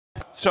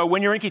So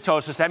when you're in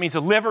ketosis, that means the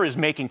liver is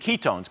making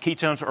ketones.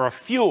 Ketones are a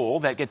fuel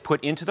that get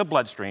put into the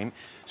bloodstream.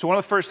 So one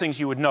of the first things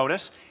you would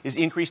notice is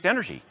increased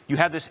energy. You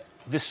have this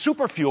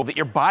super fuel that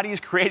your body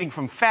is creating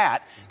from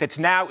fat that's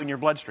now in your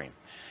bloodstream.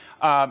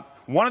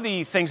 One of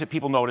the things that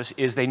people notice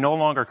is they no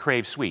longer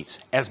crave sweets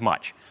as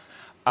much.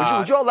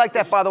 Would you all like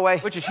that, by the way?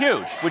 Which is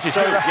huge,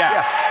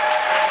 yeah.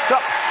 So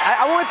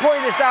I want to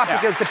point this out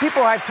because the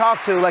people I've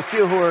talked to, like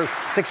you, who are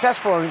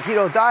successful in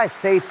keto diets,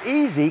 say it's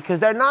easy because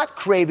they're not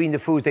craving the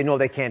foods they know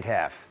they can't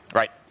have.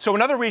 Right. So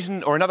another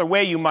reason or another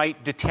way you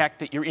might detect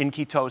that you're in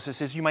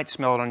ketosis is you might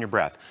smell it on your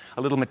breath.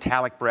 A little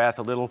metallic breath,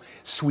 a little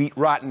sweet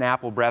rotten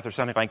apple breath or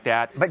something like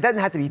that. But it doesn't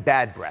have to be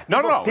bad breath.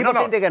 No. People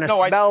think they're going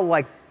to smell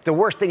like the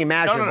worst thing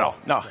imaginable.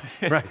 No.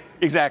 Right.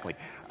 Exactly.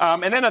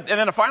 And then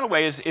a final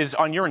way is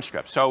on urine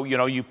strips. So,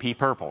 you pee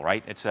purple,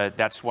 right?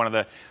 That's one of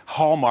the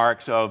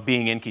hallmarks of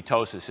being in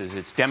ketosis is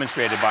it's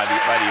demonstrated by the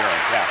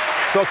urine. Yeah.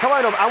 So come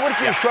on over. I want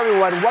you to show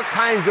everyone what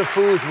kinds of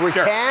foods we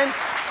can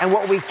and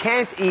what we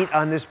can't eat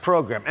on this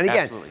program. And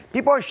again,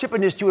 people aren't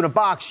shipping this to you in a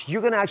box.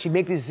 You're going to actually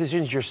make these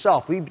decisions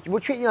yourself. We're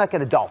treating you like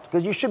an adult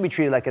because you should be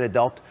treated like an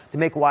adult to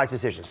make wise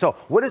decisions. So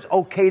what is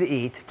okay to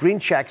eat? Green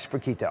checks for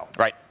keto.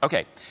 Right.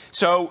 Okay.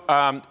 So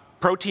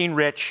protein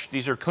rich,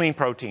 these are clean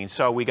proteins.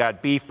 So we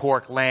got beef,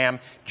 pork, lamb,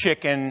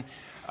 chicken,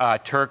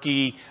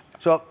 turkey.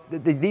 So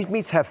these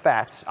meats have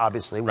fats,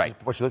 obviously, which is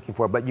what you're looking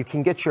for, but you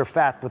can get your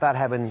fat without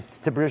having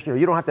to produce,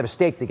 you don't have to have a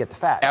steak to get the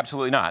fat.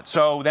 Absolutely not.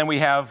 So then we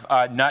have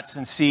nuts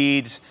and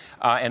seeds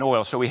and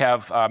oil. So we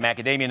have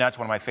macadamia nuts,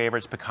 one of my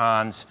favorites,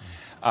 pecans,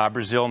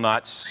 Brazil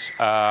nuts,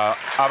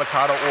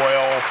 avocado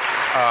oil,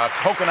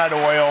 coconut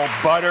oil,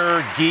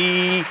 butter,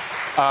 ghee,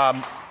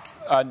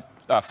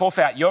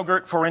 full-fat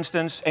yogurt, for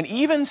instance, and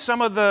even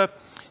some of the,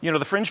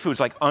 the fringe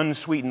foods like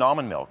unsweetened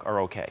almond milk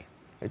are okay.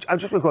 I'm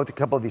just going to go through a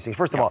couple of these things.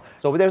 First of all,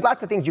 so there's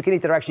lots of things you can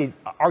eat that are actually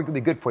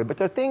arguably good for you, but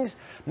there are things,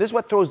 this is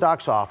what throws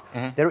docs off,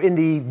 they're in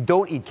the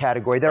don't eat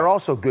category. They're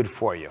also good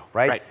for you,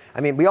 right?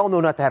 I mean, we all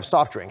know not to have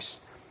soft drinks,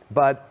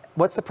 but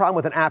what's the problem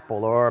with an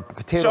apple or a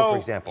potato, for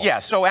example? Yeah,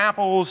 so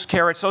apples,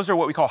 carrots, those are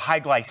what we call high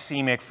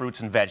glycemic fruits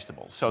and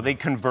vegetables. So they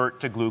convert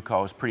to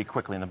glucose pretty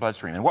quickly in the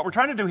bloodstream. And what we're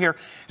trying to do here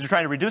is we're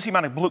trying to reduce the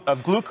amount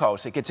of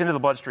glucose that gets into the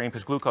bloodstream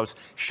because glucose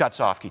shuts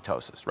off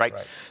ketosis, right?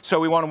 So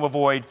we want to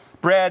avoid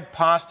bread,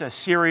 pasta,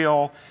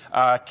 cereal,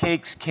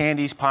 cakes,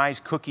 candies, pies,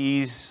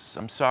 cookies.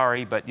 I'm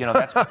sorry, but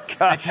that's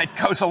that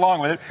goes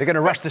along with it. They're going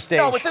to rush the stage.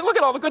 No, but look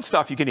at all the good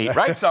stuff you can eat,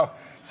 right? So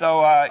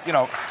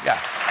yeah.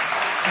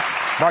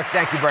 Mark,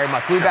 thank you very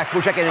much. We'll be back.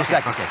 We'll check in a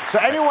second. So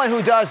anyone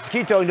who does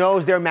keto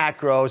knows their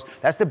macros.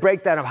 That's the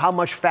breakdown of how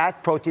much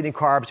fat, protein, and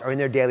carbs are in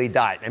their daily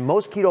diet. And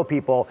most keto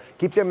people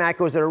keep their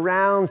macros at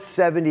around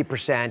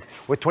 70%,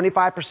 with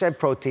 25%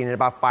 protein and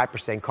about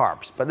 5%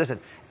 carbs. But listen,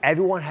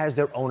 everyone has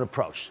their own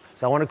approach.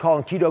 So I want to call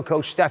in keto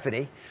coach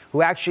Stephanie,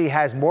 who actually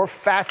has more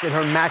fats in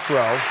her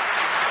macro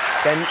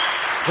than,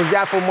 for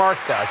example, Mark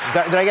does.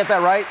 Did I get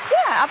that right?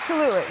 Yeah,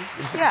 absolutely.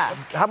 Yeah.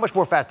 How much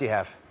more fat do you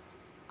have?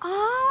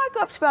 I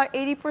go up to about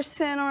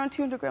 80%, around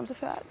 200 grams of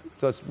fat.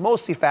 So it's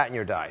mostly fat in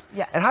your diet.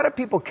 Yes. And how do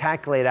people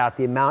calculate out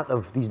the amount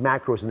of these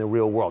macros in the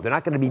real world? They're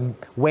not going to be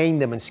weighing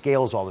them in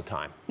scales all the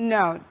time.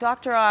 No,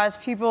 Dr. Oz,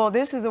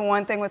 this is the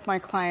one thing with my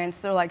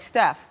clients. They're like,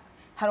 Steph,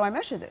 how do I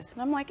measure this?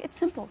 And I'm like, it's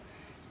simple.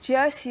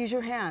 Just use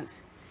your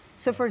hands.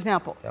 So for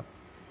example,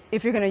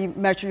 if you're going to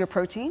measure your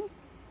protein,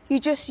 you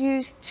just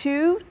use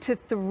 2 to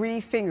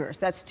 3 fingers.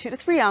 That's 2 to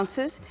 3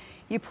 ounces.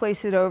 You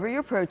place it over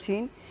your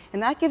protein,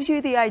 and that gives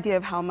you the idea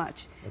of how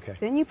much.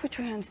 Then you put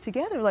your hands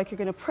together like you're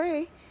going to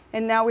pray,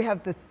 and now we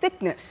have the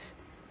thickness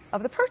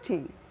of the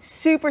protein.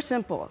 Super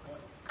simple.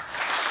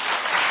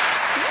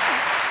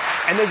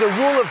 And there's a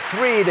rule of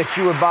 3 that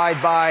you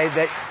abide by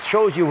that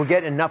shows you we're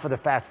getting enough of the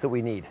fats that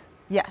we need.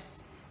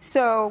 Yes.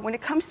 So when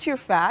it comes to your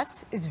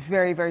fats, it's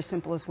very, very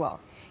simple as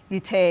well. You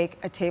take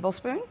a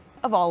tablespoon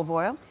of olive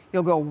oil.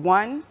 You'll go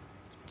 1,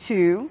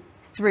 2,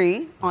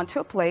 3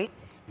 onto a plate.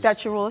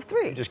 That's your rule of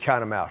 3. Just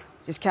count them out.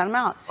 Just count them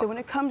out. So when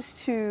it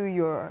comes to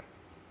your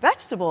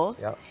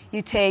vegetables,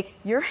 you take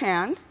your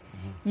hand,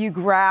 you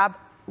grab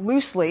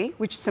loosely,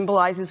 which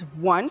symbolizes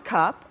 1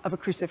 cup of a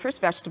cruciferous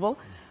vegetable,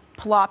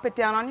 plop it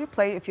down on your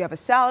plate. If you have a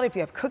salad, if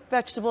you have cooked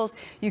vegetables,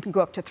 you can go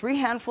up to 3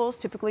 handfuls.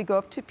 Typically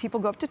people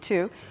go up to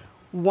 2.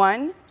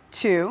 1,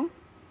 2,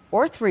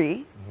 or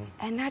 3,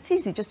 and that's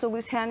easy. Just a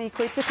loose hand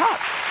equates a cup.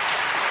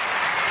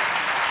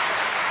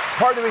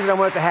 Part of the reason I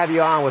wanted to have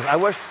you on was I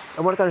wanted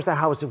to understand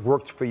how it's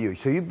worked for you.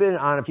 So you've been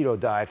on a keto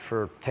diet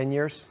for 10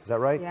 years, is that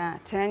right? Yeah,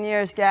 10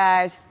 years,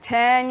 guys,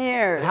 10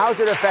 years. And how has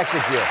it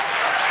affected you?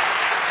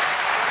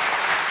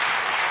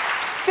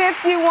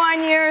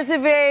 51 years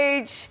of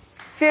age,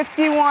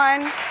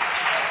 51.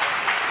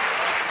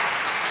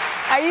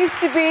 I used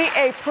to be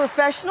a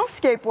professional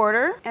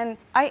skateboarder, and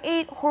I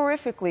ate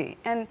horrifically.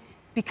 And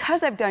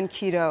because I've done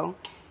keto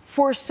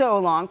for so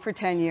long, for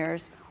 10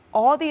 years,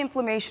 all the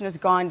inflammation has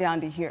gone down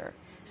to here.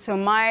 So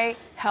my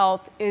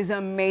health is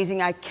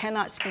amazing. I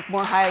cannot speak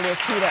more highly of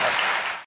keto.